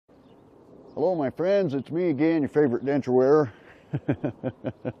Hello my friends, it's me again, your favorite denture wearer.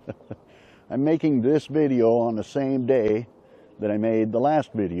 I'm making this video on the same day that I made the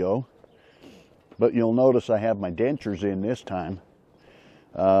last video, but you'll notice I have my dentures in this time.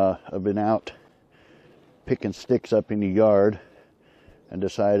 I've been out picking sticks up in the yard and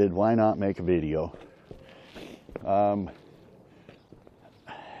decided why not make a video.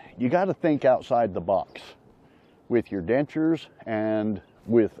 You got to think outside the box with your dentures and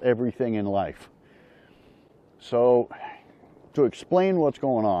with everything in life. So to explain what's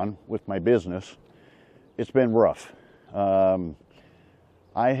going on with my business, it's been rough. I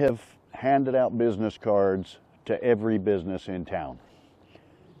have handed out business cards to every business in town,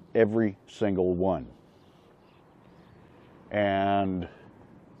 every single one. And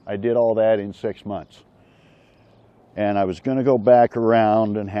I did all that in 6 months. And I was going to go back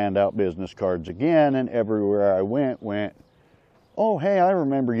around and hand out business cards again, and everywhere I went, oh, hey, I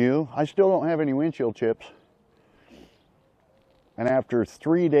remember you. I still don't have any windshield chips. And after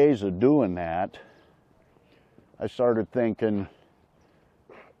 3 days of doing that, I started thinking,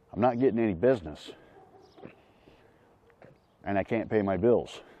 I'm not getting any business. And I can't pay my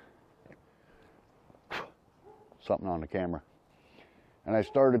bills. Something on the camera. And I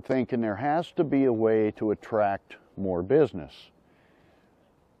started thinking there has to be a way to attract more business.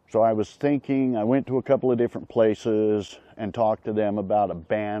 So I was thinking, I went to a couple of different places and talked to them about a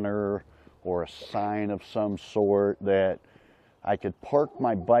banner or a sign of some sort that I could park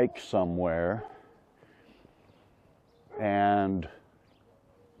my bike somewhere and,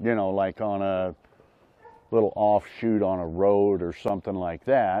 you know, like on a little offshoot on a road or something like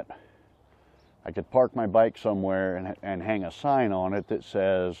that, I could park my bike somewhere and hang a sign on it that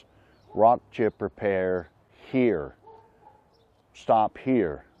says, rock chip repair here, stop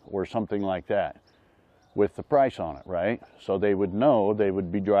here, or something like that, with the price on it, right? So they would know, they would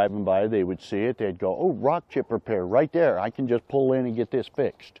be driving by, they would see it, they'd go, oh, rock chip repair right there, I can just pull in and get this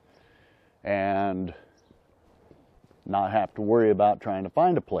fixed. And not have to worry about trying to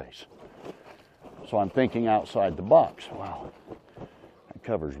find a place. So I'm thinking outside the box. Wow, that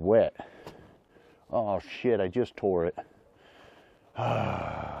cover's wet. Oh shit, I just tore it.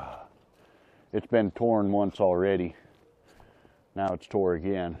 It's been torn once already. Now it's tore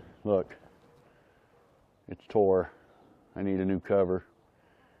again. Look, it's tore. I need a new cover.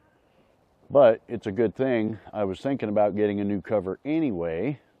 But it's a good thing. I was thinking about getting a new cover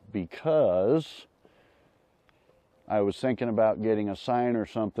anyway, because I was thinking about getting a sign or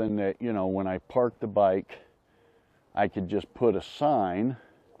something that, you know, when I park the bike, I could just put a sign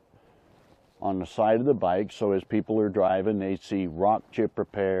on the side of the bike, so as people are driving, they see rock chip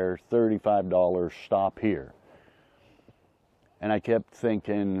repair, $35, stop here. And I kept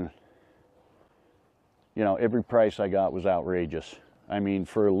thinking, you know, every price I got was outrageous. I mean,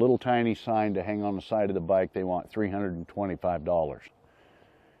 for a little tiny sign to hang on the side of the bike, they want $325.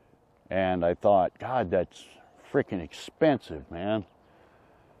 And I thought, God, that's freaking expensive, man.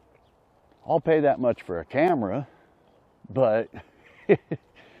 I'll pay that much for a camera, but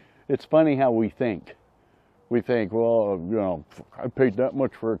it's funny how we think. We think, well, you know, I paid that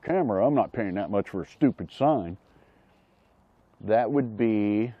much for a camera, I'm not paying that much for a stupid sign. That would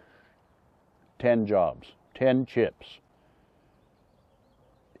be 10 jobs, 10 chips.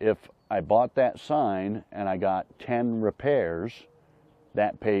 If I bought that sign and I got 10 repairs,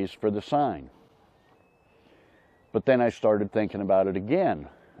 that pays for the sign. But then I started thinking about it again,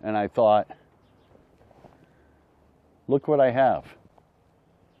 and I thought, look what I have.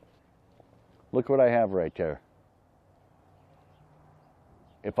 Look what I have right there.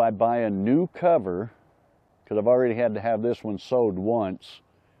 If I buy a new cover, because I've already had to have this one sewed once,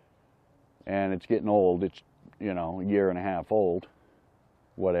 and it's getting old, it's, you know, a year and a half old,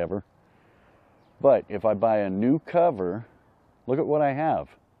 whatever. But if I buy a new cover, look at what I have.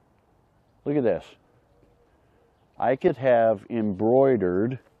 Look at this. I could have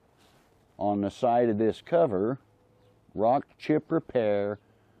embroidered on the side of this cover, rock chip repair,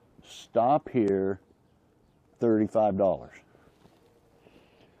 stop here, $35.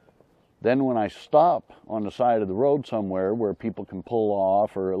 Then when I stop on the side of the road somewhere where people can pull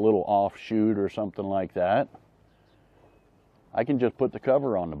off, or a little offshoot or something like that, I can just put the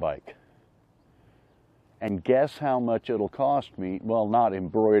cover on the bike. And guess how much it'll cost me? Well, not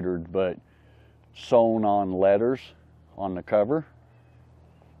embroidered, but sewn on letters on the cover.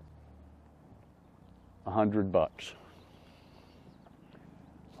 $100.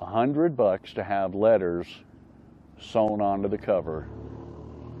 $100 to have letters sewn onto the cover.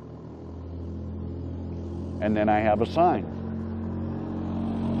 And then I have a sign.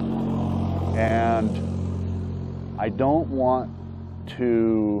 And I don't want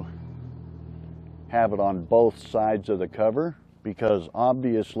to have it on both sides of the cover, because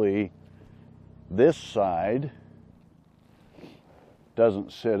obviously this side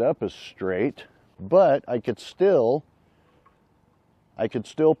doesn't sit up as straight, but I could still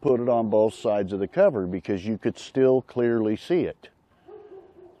put it on both sides of the cover because you could still clearly see it.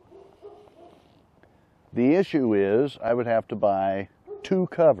 The issue is I would have to buy 2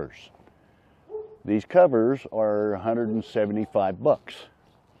 covers. These covers are $175.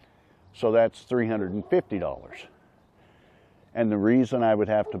 So that's $350. And the reason I would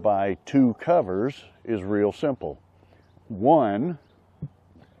have to buy 2 covers is real simple. One,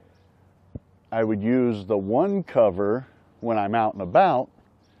 I would use the one cover when I'm out and about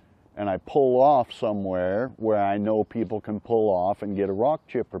and I pull off somewhere where I know people can pull off and get a rock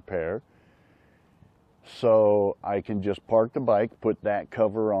chip repair. So I can just park the bike, put that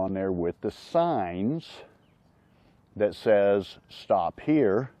cover on there with the signs that says stop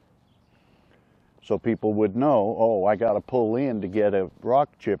here. So people would know, oh, I got to pull in to get a rock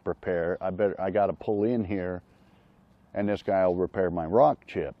chip repair. I got to pull in here and this guy will repair my rock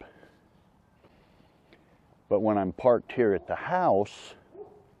chip. But when I'm parked here at the house,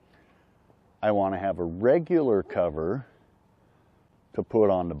 I want to have a regular cover to put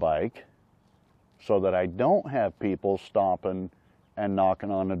on the bike so that I don't have people stopping and knocking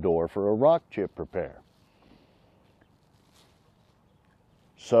on the door for a rock chip repair.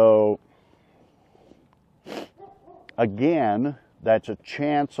 So, again, that's a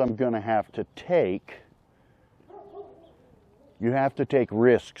chance I'm going to have to take. You have to take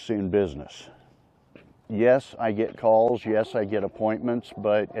risks in business. Yes, I get calls, yes, I get appointments,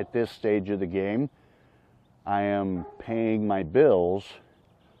 but at this stage of the game, I am paying my bills,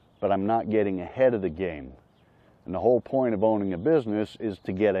 but I'm not getting ahead of the game. And the whole point of owning a business is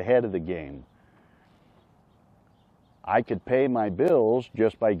to get ahead of the game. I could pay my bills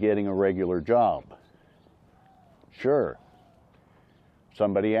just by getting a regular job. Sure.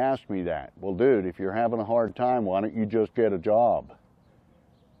 Somebody asked me that. Well, dude, if you're having a hard time, why don't you just get a job?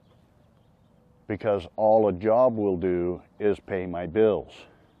 Because all a job will do is pay my bills.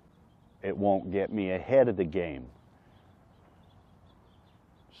 It won't get me ahead of the game.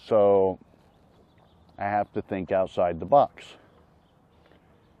 So I have to think outside the box.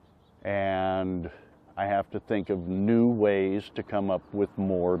 And I have to think of new ways to come up with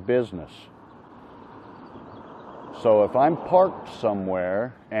more business. So if I'm parked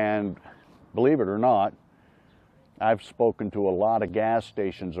somewhere, and believe it or not, I've spoken to a lot of gas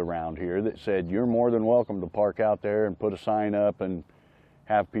stations around here that said, you're more than welcome to park out there and put a sign up and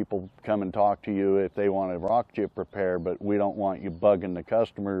have people come and talk to you if they want a rock chip repair, but we don't want you bugging the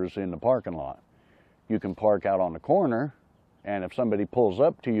customers in the parking lot. You can park out on the corner, and if somebody pulls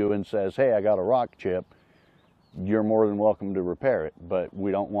up to you and says, hey, I got a rock chip, you're more than welcome to repair it, but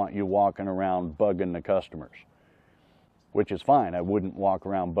we don't want you walking around bugging the customers. Which is fine, I wouldn't walk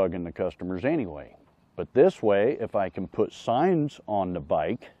around bugging the customers anyway. But this way, if I can put signs on the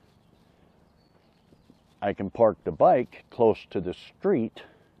bike, I can park the bike close to the street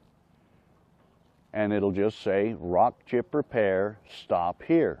and it'll just say rock chip repair, stop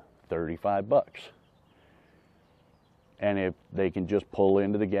here, $35. And if they can just pull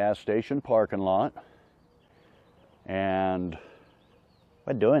into the gas station parking lot and,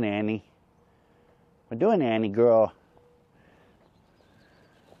 what doing, Annie? What doing, Annie girl?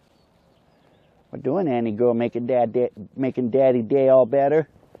 What doing, Annie girl? Making daddy day all better?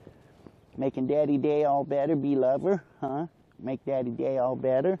 Making daddy day all better, be lover, huh? Make daddy day all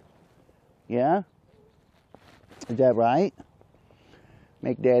better? Yeah? Is that right?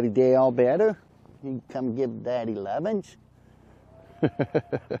 Make daddy day all better? You come give daddy lovin's?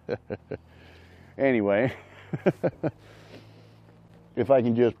 Anyway, if I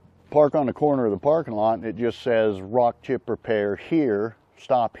can just park on the corner of the parking lot and it just says rock chip repair here,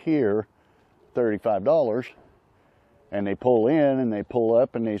 stop here, $35, and they pull in and they pull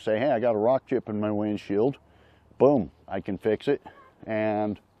up and they say, hey, I got a rock chip in my windshield, boom, I can fix it.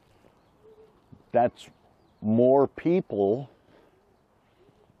 And that's more people,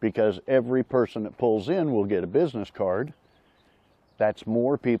 because every person that pulls in will get a business card. That's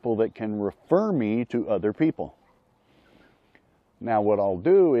more people that can refer me to other people. Now what I'll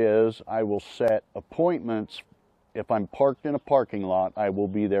do is I will set appointments. If I'm parked in a parking lot, I will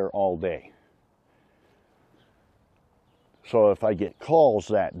be there all day. So if I get calls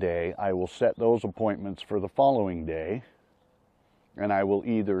that day, I will set those appointments for the following day. And I will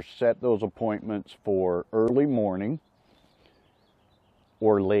either set those appointments for early morning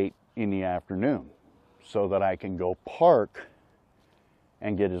or late in the afternoon so that I can go park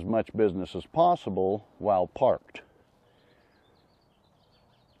and get as much business as possible while parked.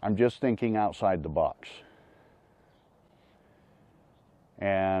 I'm just thinking outside the box.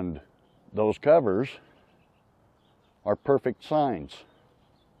 And those covers are perfect signs.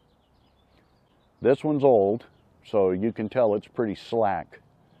 This one's old, so you can tell it's pretty slack.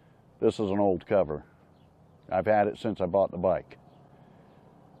 This is an old cover. I've had it since I bought the bike.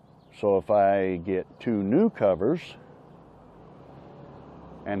 So if I get 2 new covers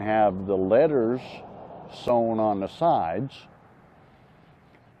and have the letters sewn on the sides,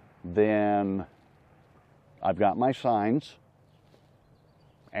 then I've got my signs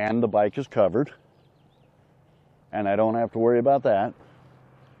and the bike is covered, and I don't have to worry about that.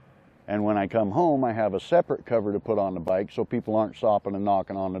 And when I come home, I have a separate cover to put on the bike so people aren't stopping and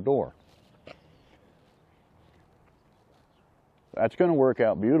knocking on the door. That's going to work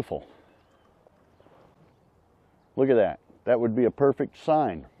out beautiful. Look at that. That would be a perfect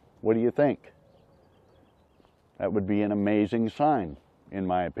sign. What do you think? That would be an amazing sign, in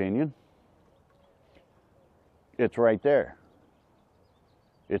my opinion. It's right there.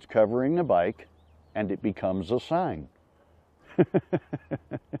 It's covering the bike, and it becomes a sign.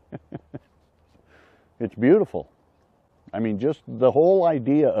 It's beautiful. I mean, just the whole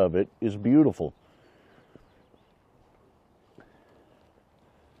idea of it is beautiful.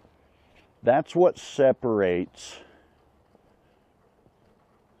 That's what separates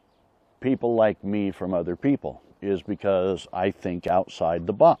people like me from other people, is because I think outside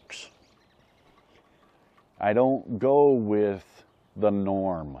the box. I don't go with the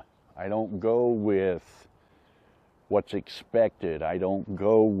norm. I don't go with what's expected. I don't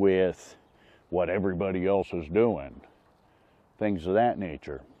go with what everybody else is doing. Things of that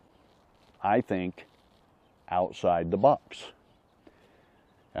nature. I think outside the box.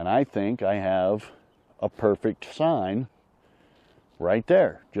 And I think I have a perfect sign right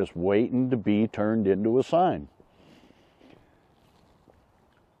there, just waiting to be turned into a sign.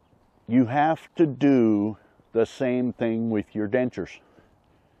 You have to do the same thing with your dentures.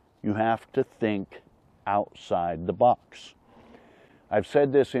 You have to think outside the box. I've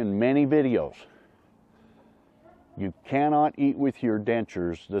said this in many videos. You cannot eat with your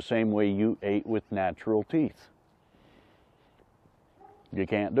dentures the same way you ate with natural teeth. You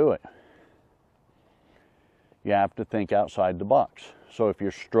can't do it. You have to think outside the box. So if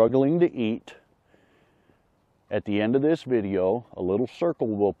you're struggling to eat, at the end of this video, a little circle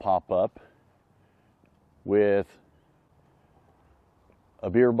will pop up with a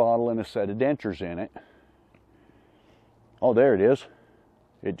beer bottle and a set of dentures in it. Oh, there it is.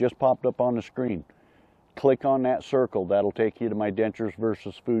 It just popped up on the screen. Click on that circle. That'll take you to my Dentures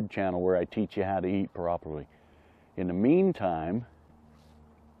versus Food channel where I teach you how to eat properly. In the meantime,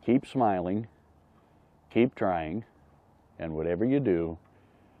 keep smiling, keep trying, and whatever you do,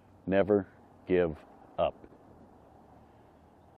 never give